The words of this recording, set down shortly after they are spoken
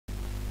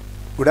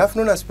Good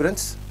afternoon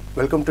aspirants,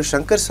 welcome to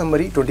Shankar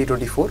Summary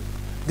 2024.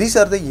 These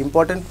are the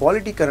important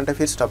polity current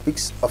affairs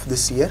topics of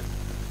this year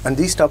and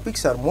these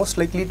topics are most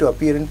likely to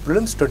appear in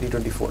Prelims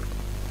 2024.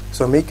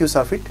 So make use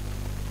of it.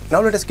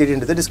 Now let us get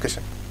into the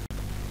discussion.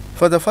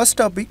 For the first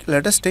topic,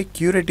 let us take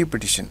curative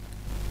petition.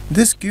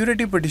 This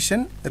curative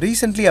petition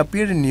recently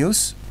appeared in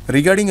news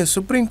regarding a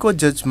Supreme Court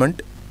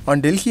judgment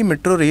on Delhi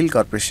Metro Rail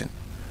Corporation.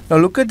 Now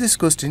look at this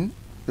question.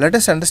 Let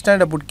us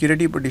understand about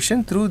curative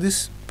petition through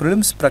this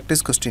Prelims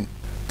practice question.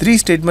 3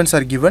 statements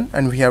are given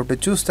and we have to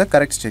choose the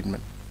correct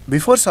statement.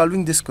 Before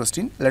solving this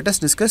question, let us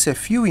discuss a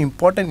few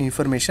important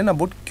information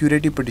about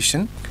curative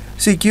petition.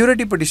 See,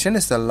 curative petition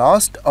is the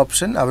last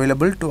option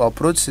available to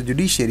approach the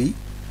judiciary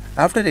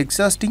after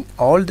exhausting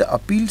all the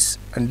appeals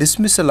and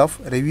dismissal of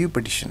review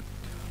petition.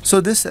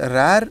 So this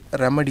rare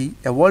remedy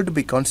evolved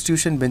by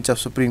Constitution Bench of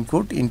Supreme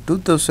Court in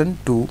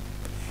 2002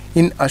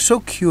 in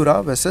Ashok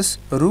Hura vs.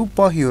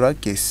 Rupa Hura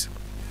case.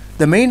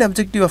 The main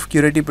objective of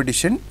curative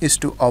petition is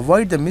to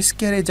avoid the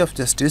miscarriage of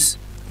justice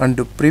and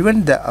to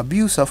prevent the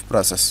abuse of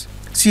process.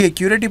 See, a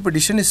curative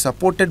petition is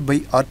supported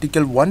by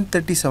Article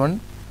 137.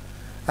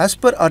 As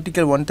per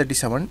Article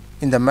 137,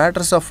 in the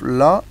matters of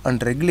law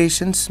and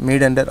regulations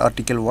made under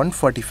Article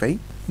 145,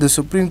 the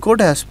Supreme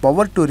Court has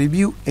power to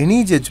review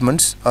any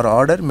judgments or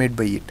order made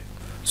by it.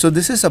 So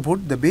this is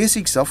about the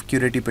basics of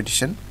curative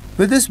petition.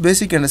 With this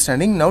basic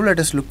understanding, now let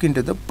us look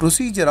into the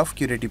procedure of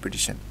curative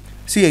petition.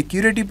 See, a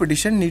curative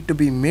petition need to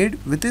be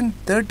made within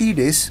 30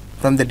 days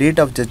from the date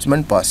of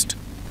judgment passed.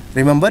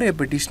 Remember, a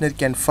petitioner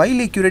can file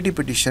a curative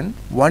petition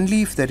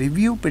only if the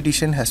review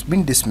petition has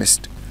been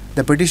dismissed.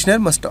 The petitioner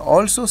must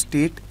also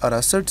state or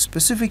assert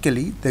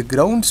specifically the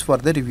grounds for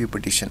the review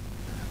petition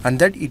and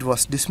that it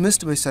was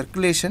dismissed by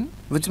circulation,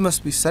 which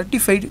must be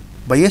certified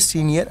by a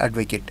senior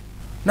advocate.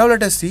 Now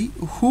let us see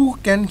who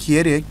can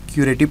hear a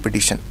curative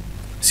petition.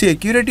 See, a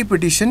curative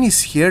petition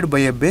is heard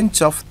by a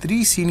bench of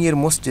 3 senior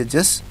most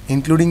judges,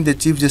 including the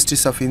Chief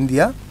Justice of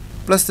India,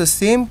 plus the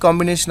same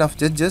combination of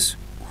judges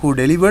who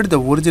delivered the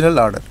original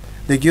order.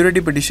 The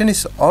curative petition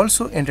is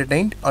also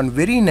entertained on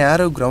very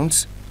narrow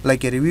grounds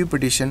like a review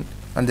petition,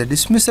 and the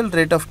dismissal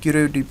rate of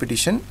curative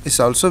petition is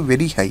also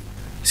very high.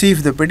 See,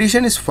 if the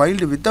petition is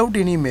filed without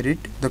any merit,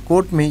 the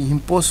court may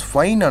impose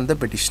fine on the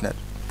petitioner.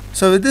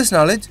 So with this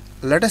knowledge,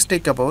 let us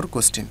take up our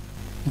question.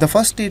 The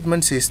first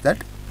statement says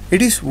that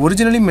it is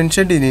originally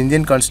mentioned in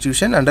Indian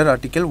Constitution under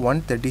Article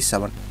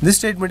 137. This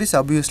statement is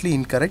obviously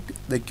incorrect.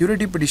 The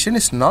curative petition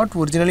is not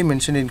originally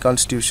mentioned in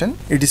Constitution.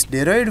 It is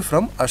derived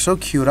from Ashok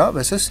Hura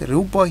vs.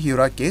 Rupa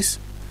Hura case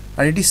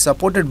and it is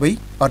supported by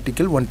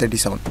Article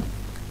 137.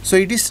 So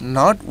it is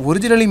not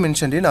originally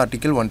mentioned in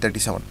Article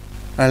 137.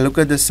 And look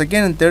at the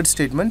second and third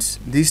statements.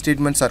 These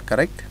statements are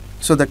correct.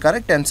 So the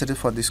correct answer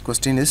for this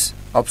question is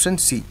option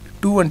C,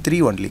 2 and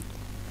 3 only.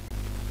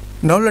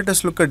 Now let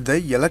us look at the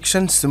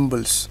election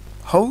symbols.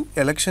 How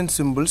election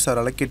symbols are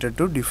allocated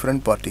to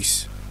different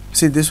parties.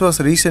 See, this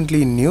was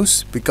recently in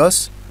news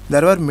because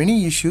there were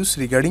many issues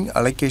regarding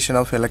allocation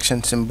of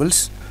election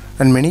symbols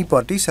and many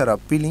parties are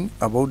appealing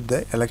about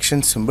the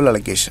election symbol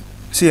allocation.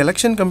 See,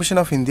 Election Commission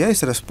of India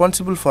is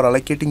responsible for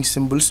allocating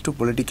symbols to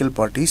political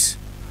parties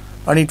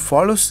and it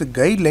follows the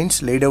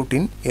guidelines laid out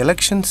in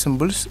Election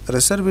Symbols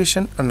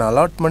Reservation and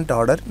Allotment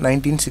Order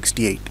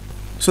 1968.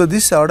 So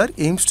this order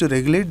aims to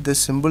regulate the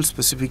symbol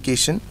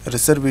specification,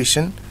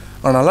 reservation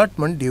and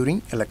allotment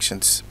during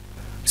elections.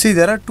 See,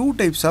 there are 2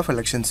 types of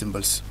election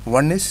symbols.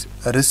 One is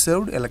a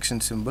reserved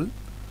election symbol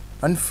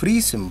and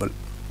free symbol.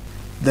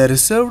 The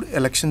reserved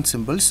election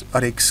symbols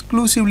are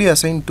exclusively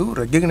assigned to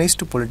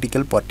recognized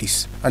political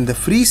parties and the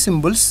free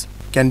symbols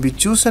can be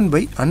chosen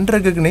by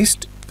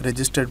unrecognized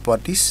registered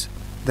parties.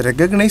 The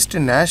recognized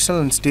national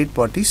and state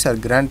parties are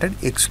granted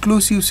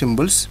exclusive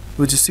symbols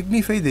which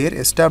signify their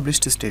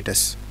established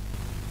status.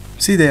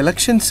 See, the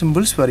election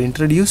symbols were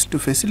introduced to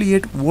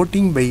facilitate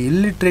voting by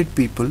illiterate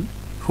people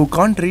who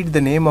can't read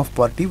the name of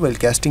party while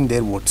casting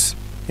their votes.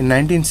 In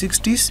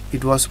 1960s,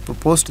 it was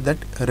proposed that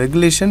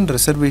regulation,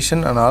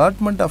 reservation and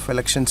allotment of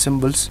election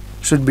symbols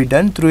should be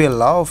done through a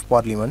law of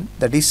parliament,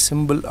 that is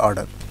symbol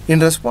order. In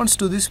response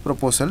to this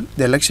proposal,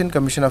 the Election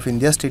Commission of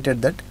India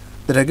stated that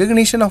the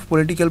recognition of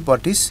political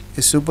parties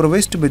is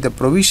supervised by the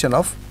provision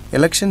of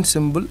Election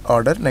Symbol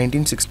Order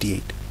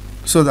 1968.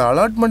 So the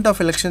allotment of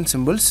election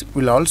symbols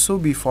will also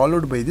be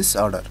followed by this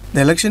order.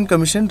 The Election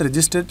Commission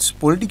registers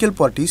political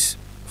parties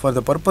for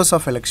the purpose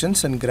of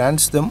elections and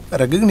grants them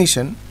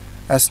recognition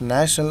as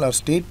national or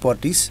state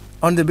parties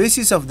on the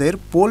basis of their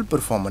poll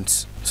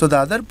performance. So the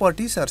other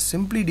parties are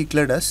simply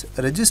declared as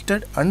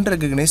registered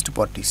unrecognized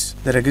parties.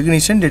 The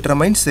recognition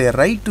determines their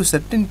right to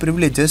certain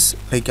privileges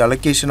like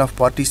allocation of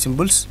party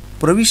symbols,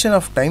 provision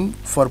of time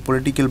for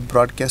political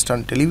broadcast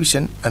on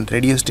television and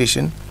radio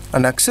station,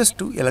 and access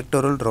to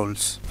electoral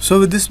rolls. So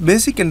with this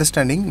basic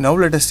understanding, now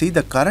let us see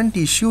the current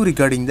issue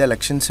regarding the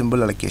election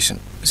symbol allocation.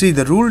 See,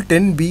 the Rule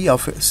 10B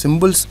of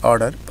Symbols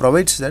Order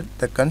provides that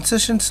the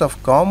concessions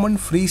of common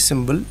free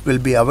symbol will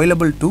be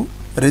available to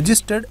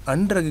registered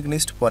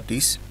unrecognized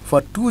parties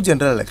for 2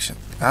 general elections.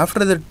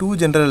 After the 2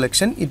 general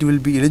election, it will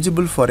be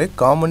eligible for a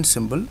common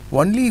symbol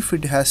only if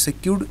it has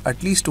secured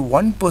at least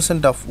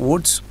 1% of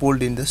votes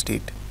polled in the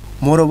state.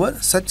 Moreover,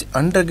 such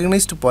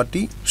unrecognized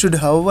party should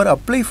however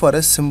apply for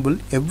a symbol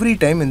every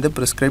time in the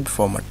prescribed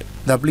format.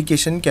 The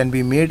application can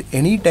be made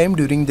any time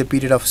during the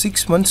period of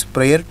 6 months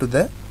prior to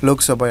the Lok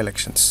Sabha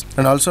elections.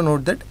 And also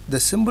note that the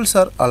symbols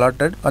are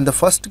allotted on the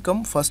first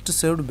come first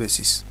served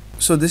basis.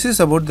 So this is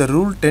about the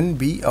Rule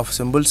 10B of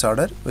Symbols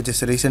Order, which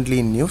is recently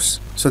in news.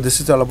 So this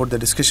is all about the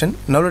discussion.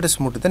 Now let us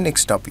move to the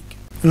next topic.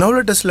 Now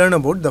let us learn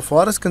about the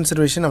Forest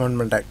Conservation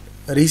Amendment Act.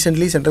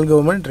 Recently, central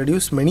government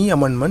introduced many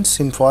amendments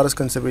in Forest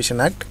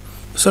Conservation Act.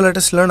 So let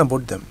us learn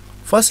about them.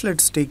 First,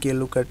 let's take a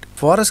look at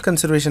Forest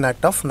Conservation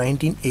Act of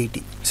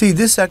 1980. See,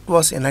 this act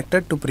was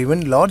enacted to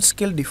prevent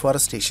large-scale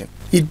deforestation.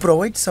 It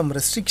provides some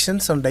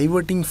restrictions on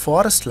diverting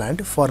forest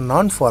land for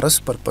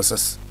non-forest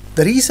purposes.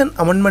 The recent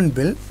amendment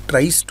bill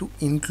tries to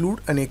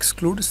include and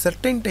exclude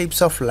certain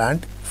types of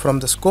land from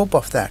the scope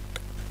of the act.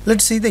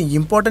 Let's see the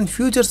important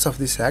features of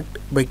this act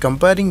by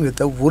comparing with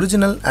the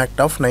original act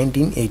of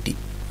 1980.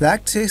 The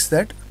act says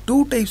that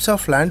 2 types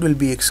of land will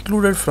be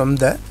excluded from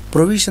the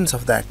provisions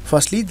of the act.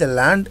 Firstly, the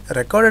land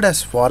recorded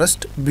as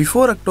forest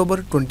before October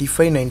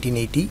 25,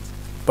 1980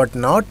 but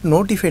not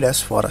notified as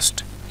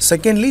forest.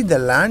 Secondly, the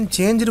land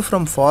changed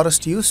from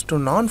forest use to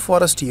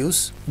non-forest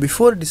use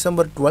before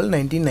December 12,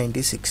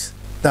 1996.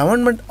 The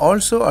amendment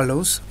also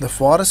allows the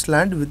forest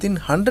land within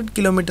 100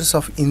 kilometers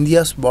of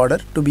India's border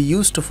to be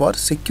used for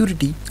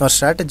security or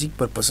strategic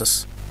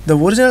purposes. The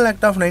original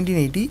Act of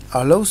 1980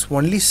 allows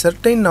only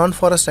certain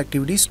non-forest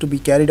activities to be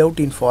carried out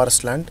in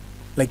forest land,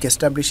 like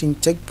establishing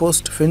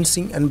checkposts,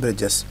 fencing and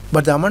bridges.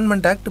 But the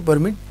Amendment Act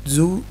permits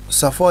zoo,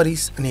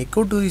 safaris and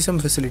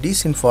ecotourism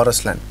facilities in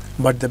forest land.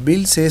 But the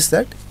bill says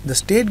that the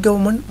state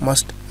government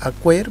must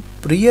acquire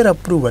prior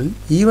approval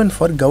even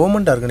for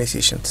government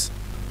organizations.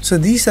 So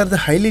these are the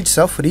highlights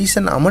of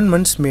recent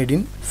amendments made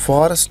in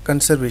Forest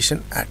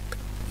Conservation Act.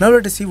 Now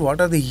let us see what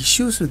are the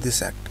issues with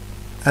this act.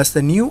 As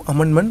the new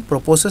amendment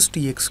proposes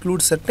to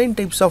exclude certain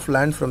types of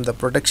land from the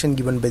protection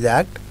given by the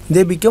act,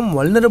 they become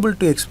vulnerable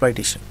to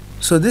exploitation.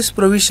 So this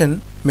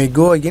provision may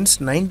go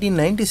against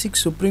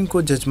 1996 Supreme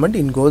Court judgment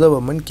in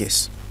Godavarman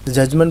case. The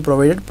judgment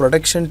provided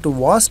protection to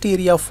vast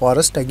area of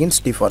forest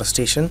against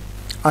deforestation,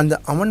 and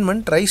the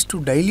amendment tries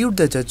to dilute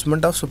the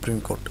judgment of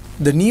Supreme Court.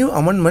 The new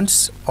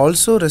amendments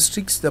also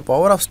restricts the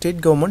power of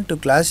state government to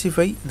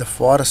classify the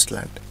forest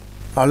land,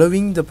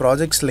 allowing the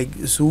projects like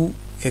zoo,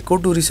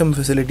 ecotourism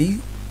facility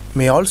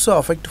may also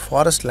affect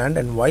forest land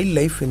and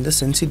wildlife in the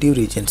sensitive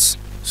regions.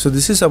 So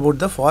this is about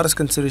the Forest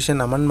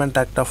Conservation Amendment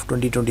Act of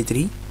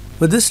 2023.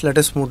 With this, let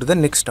us move to the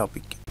next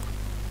topic.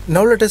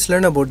 Now let us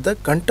learn about the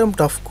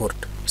contempt of court.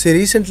 See,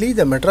 recently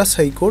the Madras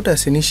High Court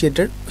has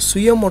initiated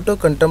suo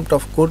contempt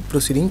of court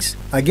proceedings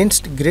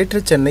against Greater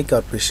Chennai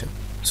Corporation.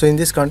 So in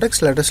this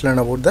context, let us learn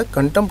about the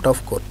contempt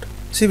of court.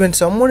 See, when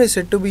someone is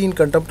said to be in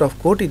contempt of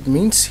court, it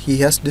means he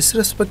has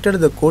disrespected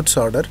the court's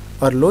order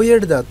or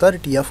lowered the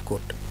authority of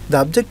court. The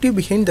objective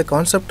behind the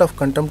concept of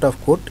contempt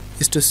of court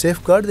is to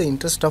safeguard the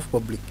interest of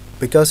public.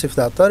 Because if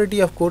the authority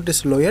of court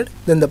is lowered,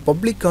 then the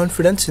public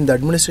confidence in the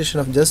administration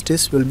of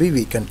justice will be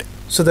weakened.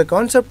 So the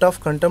concept of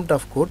contempt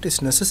of court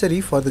is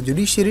necessary for the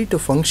judiciary to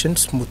function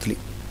smoothly.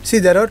 See,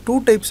 there are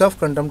 2 types of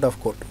contempt of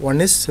court.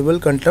 One is civil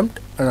contempt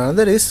and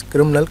another is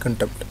criminal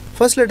contempt.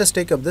 First, let us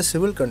take up the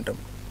civil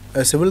contempt.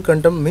 A civil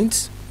contempt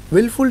means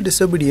willful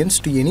disobedience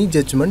to any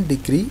judgment,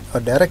 decree or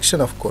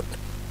direction of court.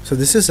 So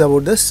this is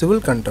about the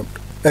civil contempt.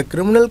 A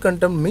criminal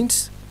contempt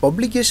means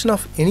publication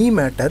of any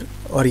matter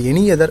or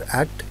any other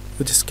act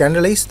which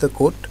scandalize the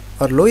court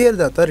or lower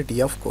the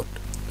authority of court.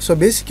 So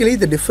basically,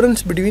 the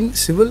difference between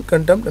civil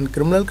contempt and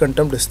criminal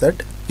contempt is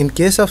that in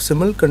case of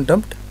civil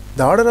contempt,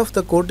 the order of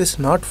the court is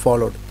not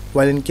followed,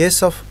 while in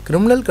case of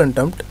criminal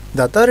contempt,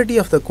 the authority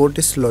of the court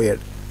is lowered.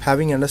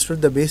 Having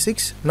understood the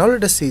basics, now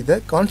let us see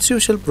the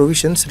constitutional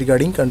provisions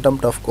regarding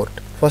contempt of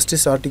court. First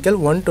is Article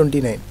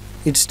 129.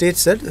 It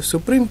states that the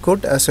Supreme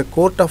Court as a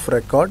court of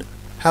record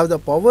have the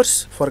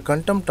powers for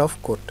contempt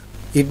of court.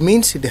 It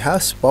means it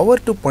has power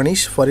to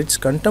punish for its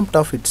contempt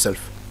of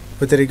itself.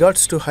 With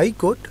regards to High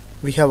Court,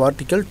 we have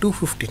Article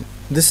 215.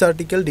 This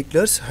article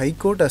declares High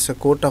Court as a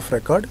court of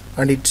record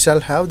and it shall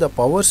have the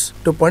powers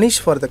to punish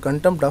for the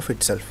contempt of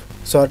itself.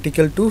 So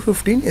Article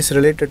 215 is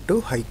related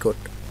to High Court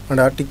and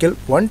Article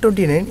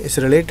 129 is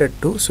related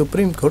to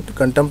Supreme Court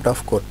contempt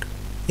of court.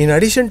 In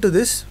addition to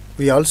this,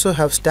 we also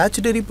have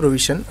statutory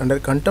provision under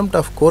Contempt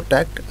of Court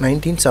Act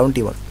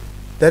 1971.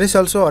 There is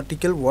also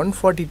Article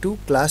 142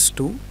 Class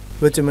 2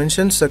 which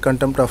mentions the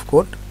contempt of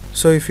court.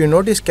 So if you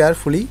notice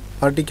carefully,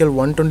 Article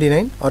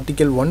 129,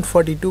 Article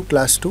 142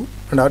 Class 2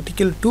 and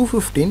Article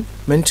 215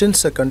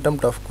 mentions the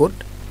contempt of court,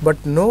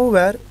 but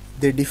nowhere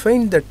they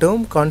define the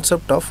term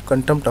concept of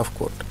contempt of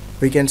court.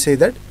 We can say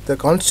that the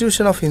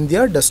Constitution of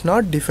India does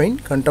not define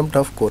contempt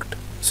of court.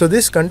 So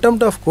this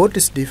contempt of court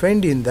is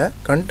defined in the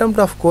Contempt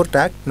of Court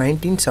Act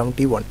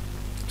 1971.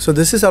 So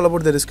this is all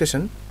about the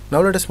discussion.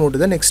 Now let us move to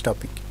the next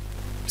topic.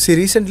 See,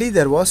 recently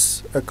there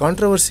was a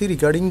controversy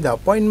regarding the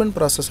appointment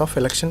process of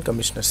election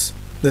commissioners.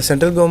 The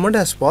central government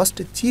has passed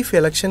Chief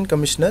Election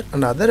Commissioner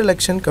and Other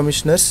Election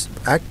Commissioners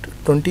Act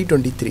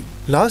 2023.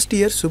 Last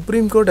year,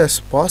 Supreme Court has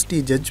passed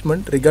a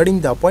judgment regarding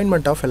the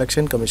appointment of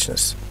election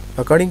commissioners.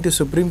 According to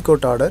Supreme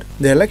Court order,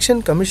 the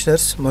election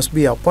commissioners must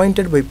be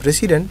appointed by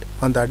President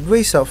on the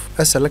advice of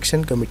a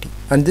selection committee,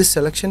 and this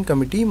selection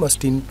committee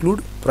must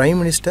include Prime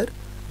Minister,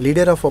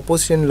 Leader of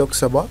Opposition Lok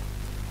Sabha,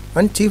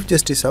 and Chief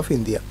Justice of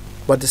India.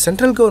 But the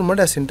central government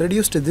has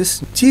introduced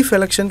this Chief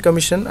Election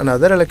Commission and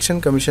Other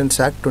Election Commissions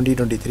Act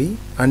 2023,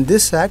 and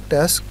this act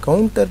has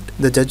countered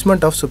the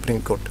judgment of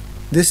Supreme Court.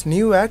 This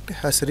new act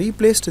has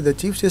replaced the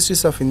Chief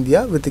Justice of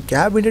India with the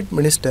Cabinet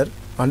Minister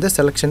on the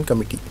selection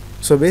committee.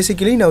 So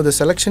basically now the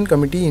selection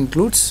committee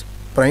includes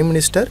Prime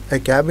Minister, a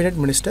Cabinet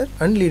Minister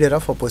and Leader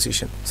of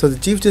Opposition. So the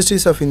Chief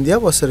Justice of India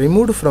was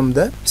removed from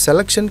the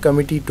selection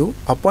committee to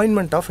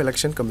appointment of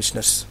election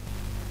commissioners.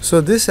 So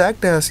this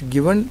act has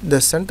given the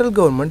central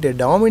government a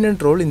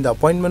dominant role in the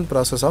appointment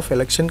process of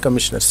election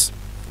commissioners.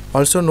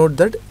 Also note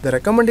that the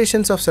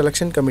recommendations of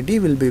selection committee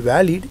will be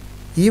valid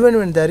even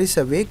when there is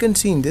a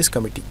vacancy in this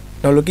committee.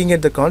 Now looking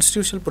at the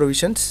constitutional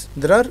provisions,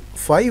 there are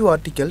 5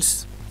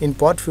 articles in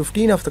part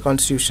 15 of the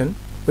Constitution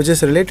which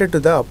is related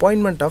to the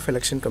appointment of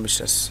election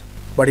commissioners.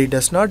 But it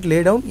does not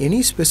lay down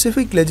any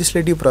specific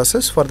legislative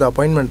process for the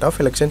appointment of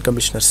election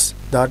commissioners.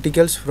 The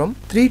articles from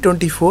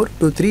 324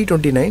 to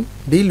 329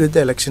 deal with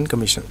the election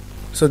commission.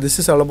 So this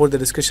is all about the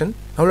discussion.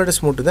 Now let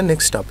us move to the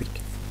next topic.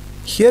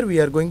 Here we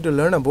are going to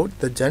learn about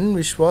the Jan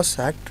Vishwas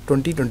Act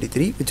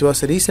 2023, which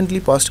was recently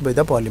passed by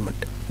the Parliament.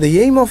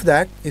 The aim of the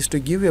act is to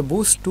give a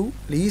boost to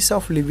ease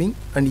of living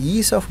and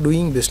ease of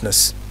doing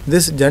business.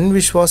 This Jan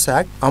Vishwas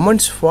Act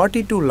amends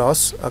 42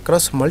 laws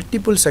across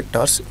multiple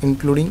sectors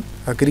including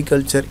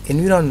agriculture,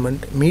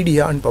 environment,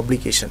 media and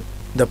publication.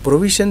 The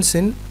provisions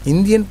in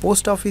Indian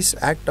Post Office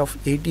Act of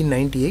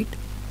 1898,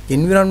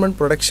 Environment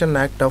Protection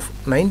Act of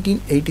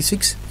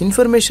 1986,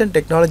 Information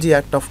Technology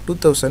Act of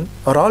 2000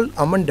 are all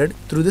amended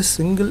through the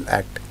single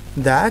act.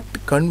 The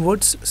act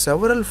converts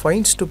several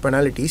fines to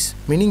penalties,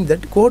 meaning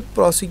that court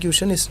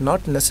prosecution is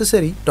not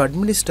necessary to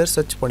administer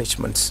such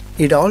punishments.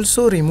 It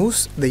also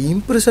removes the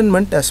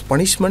imprisonment as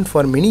punishment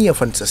for many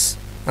offences.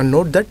 And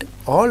note that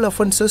all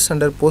offences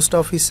under Post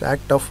Office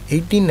Act of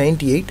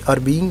 1898 are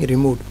being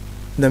removed.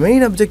 The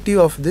main objective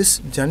of this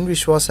Jan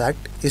Vishwas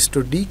Act is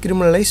to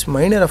decriminalize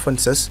minor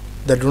offences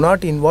that do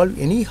not involve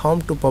any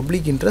harm to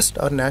public interest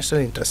or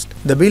national interest.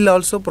 The bill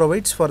also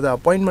provides for the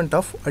appointment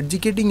of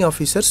adjudicating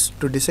officers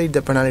to decide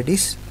the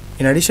penalties.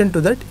 In addition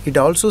to that, it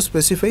also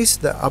specifies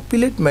the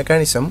appellate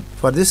mechanism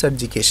for this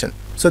adjudication.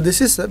 So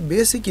this is the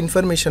basic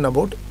information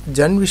about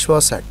Jan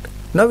Vishwas Act.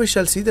 Now we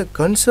shall see the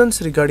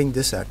concerns regarding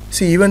this act.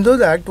 See, even though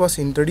the act was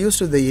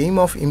introduced with the aim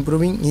of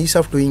improving ease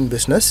of doing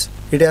business,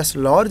 it has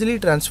largely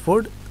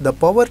transferred the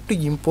power to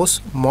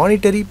impose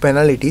monetary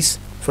penalties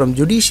from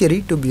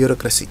judiciary to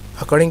bureaucracy.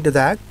 According to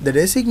the act, the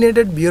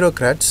designated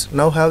bureaucrats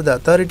now have the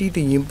authority to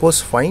impose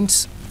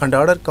fines and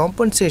order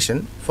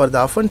compensation for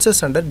the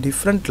offences under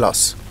different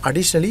laws.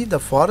 Additionally, the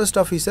forest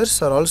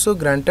officers are also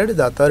granted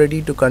the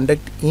authority to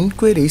conduct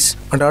inquiries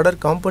and order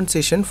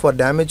compensation for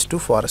damage to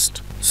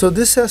forest. So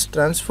this has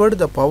transferred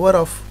the power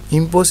of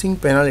imposing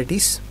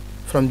penalties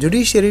from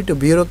judiciary to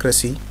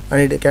bureaucracy,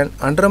 and it can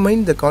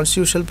undermine the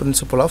constitutional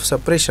principle of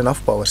separation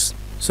of powers.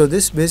 So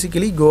this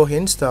basically goes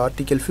against the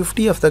Article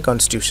 50 of the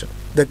Constitution.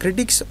 The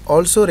critics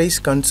also raise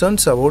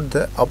concerns about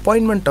the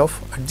appointment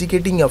of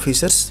adjudicating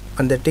officers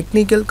and the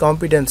technical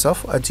competence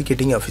of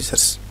adjudicating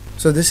officers.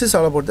 So this is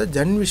all about the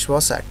Jan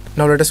Vishwas Act.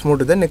 Now let us move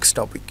to the next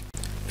topic.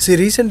 See,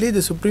 recently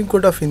the Supreme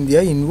Court of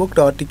India invoked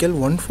Article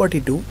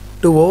 142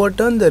 to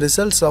overturn the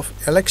results of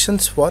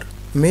elections for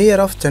Mayor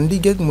of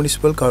Chandigarh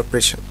Municipal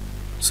Corporation.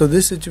 So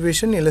this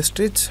situation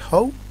illustrates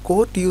how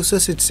court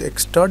uses its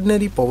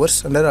extraordinary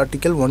powers under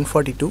Article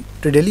 142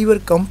 to deliver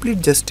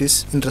complete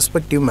justice in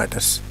respective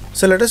matters.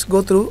 So let us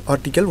go through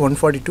Article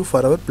 142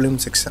 for our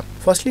prelims exam.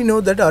 Firstly,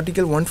 note that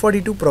Article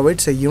 142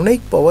 provides a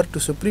unique power to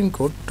Supreme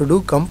Court to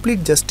do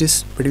complete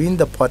justice between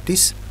the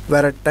parties,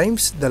 where at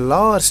times the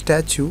law or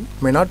statute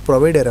may not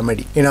provide a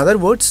remedy. In other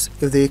words,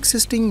 if the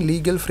existing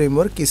legal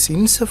framework is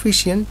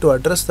insufficient to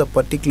address the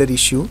particular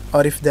issue,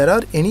 or if there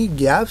are any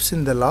gaps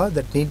in the law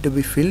that need to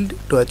be filled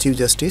to achieve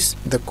justice,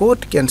 the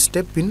court can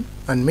step in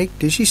and make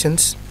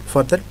decisions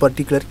for that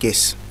particular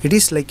case. It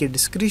is like a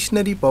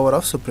discretionary power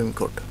of Supreme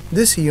Court.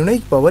 This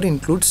unique power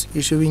includes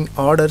issuing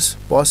orders,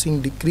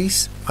 passing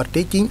decrees, or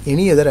taking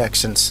any other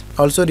actions.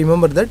 Also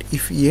remember that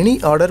if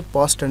any order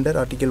passed under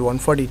Article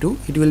 142,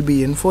 it will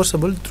be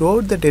enforceable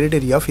throughout the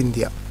territory of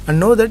India. And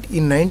know that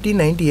in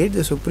 1998,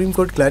 the Supreme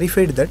Court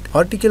clarified that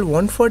Article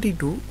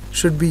 142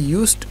 should be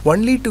used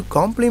only to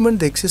complement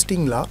the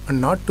existing law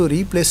and not to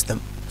replace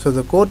them. So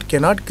the court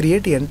cannot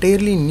create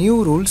entirely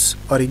new rules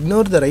or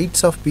ignore the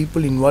rights of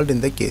people involved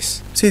in the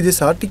case. See,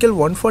 this Article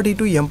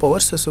 142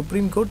 empowers the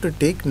Supreme Court to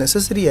take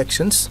necessary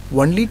actions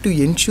only to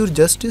ensure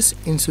justice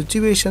in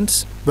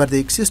situations where the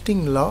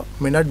existing law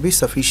may not be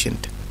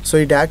sufficient. So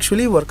it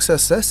actually works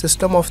as a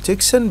system of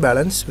checks and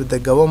balance with the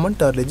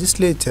government or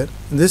legislature.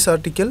 This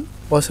article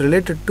was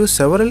related to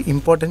several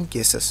important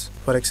cases.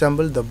 For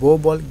example, the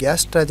Bhopal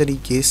gas tragedy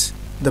case,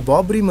 the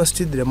Babri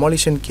Masjid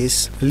demolition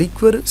case,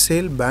 liquor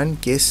sale ban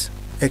case,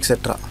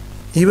 etc.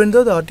 Even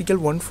though the Article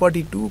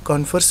 142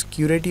 confers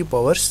curative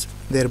powers,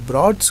 their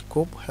broad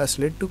scope has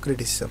led to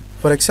criticism.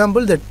 For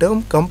example, the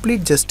term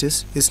complete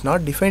justice is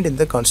not defined in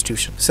the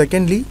Constitution.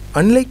 Secondly,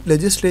 unlike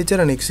legislature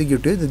and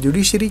executive, the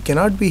judiciary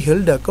cannot be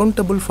held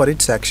accountable for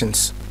its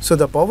actions. So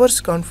the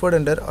powers conferred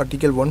under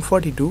Article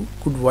 142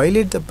 could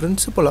violate the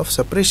principle of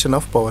separation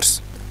of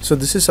powers. So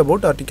this is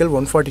about Article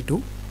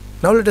 142.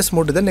 Now let us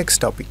move to the next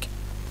topic.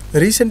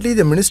 Recently,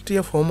 the Ministry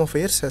of Home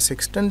Affairs has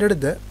extended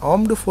the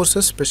Armed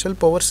Forces Special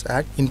Powers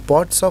Act in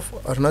parts of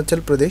Arunachal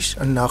Pradesh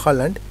and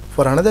Nagaland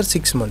for another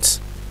 6 months.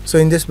 So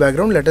in this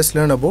background, let us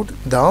learn about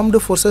the Armed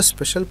Forces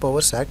Special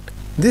Powers Act.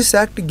 This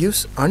act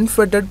gives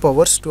unfettered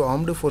powers to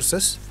armed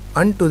forces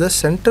and to the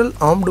Central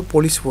Armed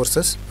Police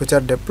Forces which are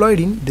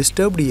deployed in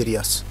disturbed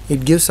areas.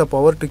 It gives a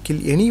power to kill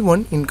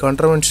anyone in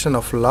contravention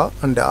of law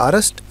and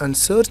arrest and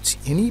search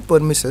any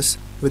premises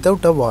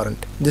without a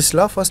warrant. This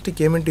law first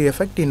came into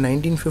effect in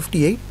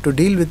 1958 to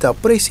deal with the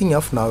uprising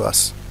of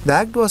Nagas. The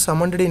act was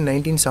amended in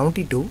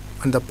 1972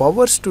 and the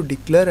powers to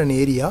declare an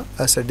area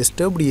as a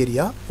disturbed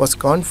area was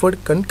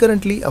conferred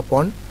concurrently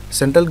upon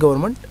central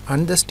government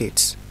and the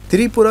states.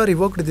 Tripura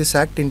revoked this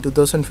act in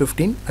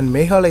 2015 and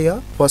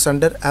Meghalaya was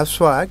under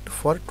AFSWA Act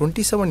for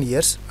 27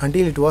 years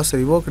until it was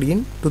revoked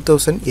in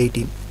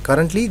 2018.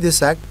 Currently,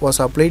 this act was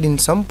applied in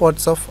some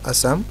parts of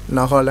Assam,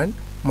 Nagaland,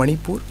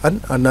 Manipur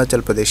and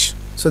Arunachal Pradesh.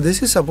 So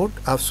this is about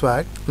AFSWA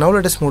Act. Now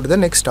let us move to the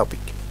next topic.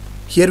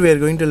 Here we are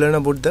going to learn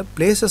about the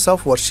Places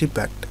of Worship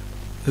Act.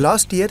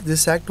 Last year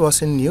this act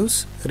was in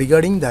news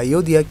regarding the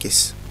Ayodhya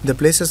case. The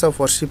Places of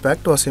Worship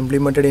Act was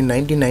implemented in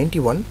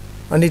 1991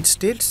 and it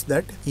states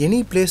that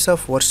any place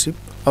of worship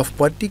of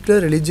particular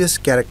religious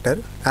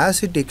character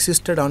as it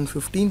existed on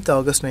 15th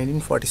August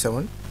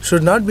 1947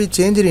 should not be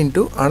changed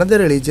into another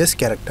religious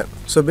character.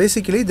 So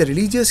basically the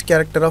religious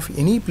character of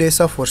any place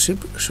of worship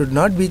should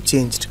not be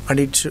changed and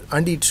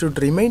it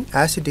should remain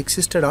as it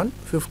existed on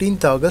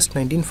 15th August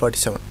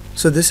 1947.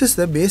 So this is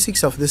the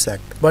basics of this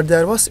act. But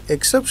there was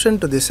exception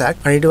to this act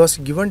and it was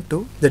given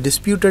to the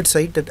disputed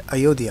site at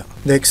Ayodhya.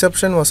 The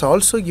exception was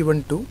also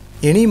given to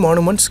any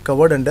monuments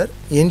covered under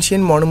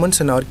Ancient Monuments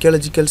and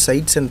Archaeological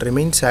Sites and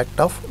Remains Act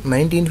of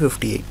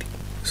 1958.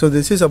 So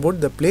this is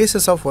about the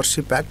Places of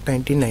Worship Act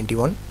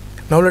 1991.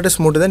 Now let us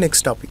move to the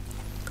next topic.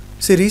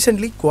 See,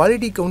 recently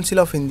Quality Council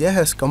of India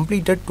has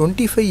completed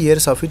 25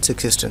 years of its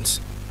existence.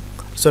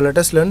 So let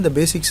us learn the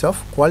basics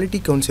of Quality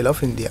Council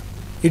of India.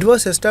 It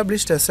was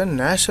established as a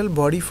national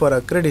body for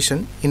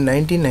accreditation in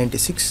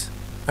 1996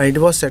 and it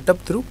was set up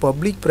through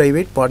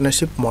public-private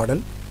partnership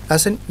model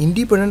as an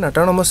independent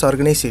autonomous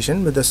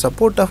organization with the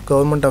support of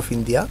Government of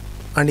India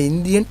and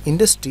Indian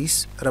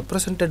industries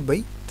represented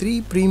by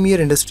 3 premier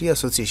industry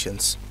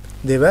associations.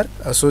 They were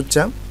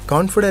ASSOCHAM,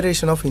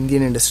 Confederation of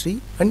Indian Industry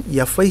and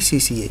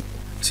FICCI.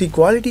 See,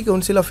 Quality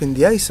Council of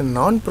India is a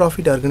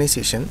non-profit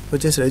organization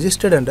which is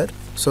registered under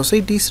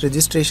Societies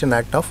Registration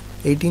Act of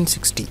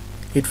 1860.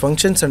 It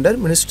functions under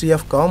Ministry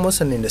of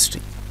Commerce and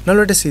Industry. Now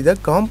let us see the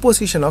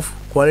composition of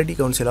Quality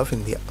Council of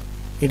India.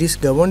 It is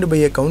governed by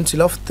a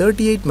council of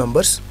 38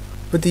 members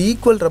with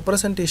equal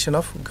representation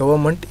of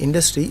government,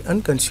 industry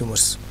and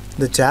consumers.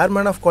 The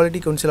chairman of Quality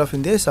Council of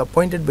India is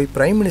appointed by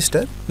Prime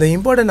Minister. The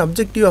important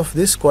objective of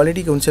this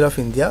Quality Council of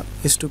India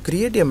is to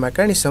create a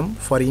mechanism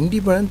for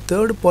independent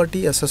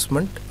third-party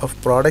assessment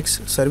of products,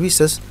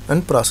 services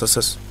and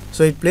processes.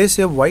 So it plays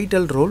a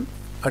vital role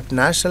at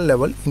national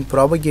level in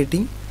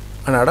propagating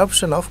an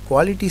adoption of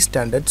quality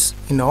standards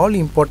in all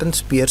important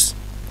spheres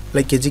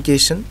like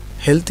education,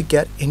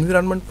 healthcare,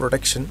 environment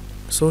protection,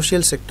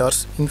 social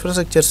sectors,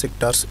 infrastructure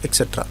sectors,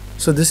 etc.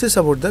 So this is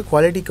about the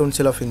Quality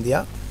Council of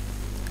India.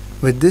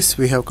 With this,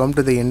 we have come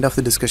to the end of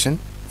the discussion.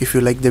 If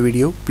you like the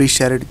video, please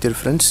share it with your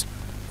friends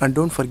and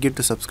don't forget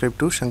to subscribe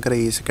to Shankar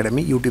IAS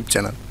Academy YouTube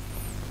channel.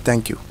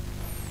 Thank you.